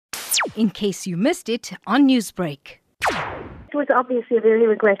in case you missed it on Newsbreak. It was obviously a very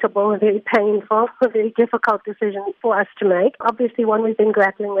regrettable, a very painful, a very difficult decision for us to make. Obviously one we've been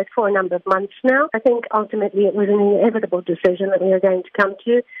grappling with for a number of months now. I think ultimately it was an inevitable decision that we were going to come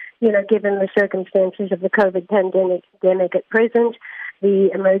to, given the circumstances of the COVID pandemic at present, the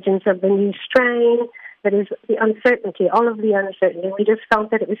emergence of the new strain, that is the uncertainty, all of the uncertainty. We just felt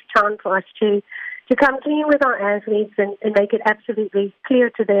that it was time for us to come clean with our athletes and make it absolutely clear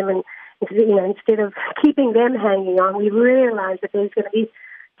to them, and instead of keeping them hanging on, we realized that there's going to be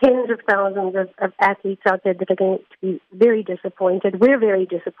tens of thousands of athletes out there that are going to be very disappointed. We're very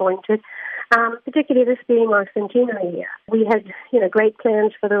disappointed, particularly this being our centenary year. We had, great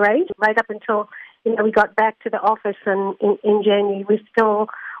plans for the race right up until, we got back to the office in January. We still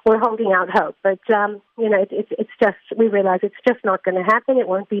were holding out hope, but we realize it's just not going to happen. It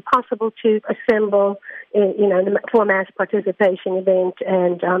won't be possible to assemble, for a mass participation event,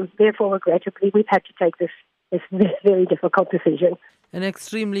 and therefore, regrettably, we've had to take this very difficult decision. An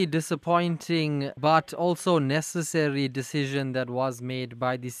extremely disappointing but also necessary decision that was made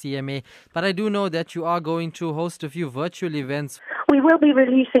by the CMA. But I do know that you are going to host a few virtual events. We will be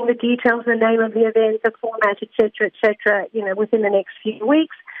releasing the details, the name of the event, the format, etc., within the next few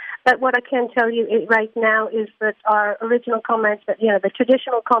weeks. But what I can tell you right now is that our original Comrades, the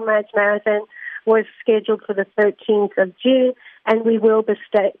traditional Comrades Marathon was scheduled for the 13th of June, and we will be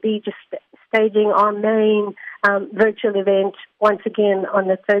staging our main virtual event once again on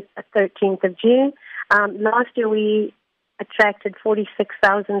the 13th of June. Last year we attracted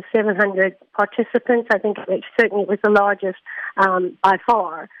 46,700 participants. I think certainly it was the largest by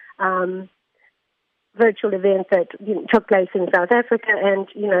far virtual event that took place in South Africa, and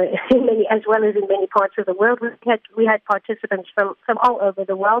as well as in many parts of the world. We had participants from all over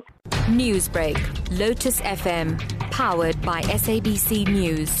the world. Newsbreak, Lotus FM, powered by SABC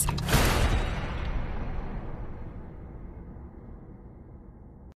News.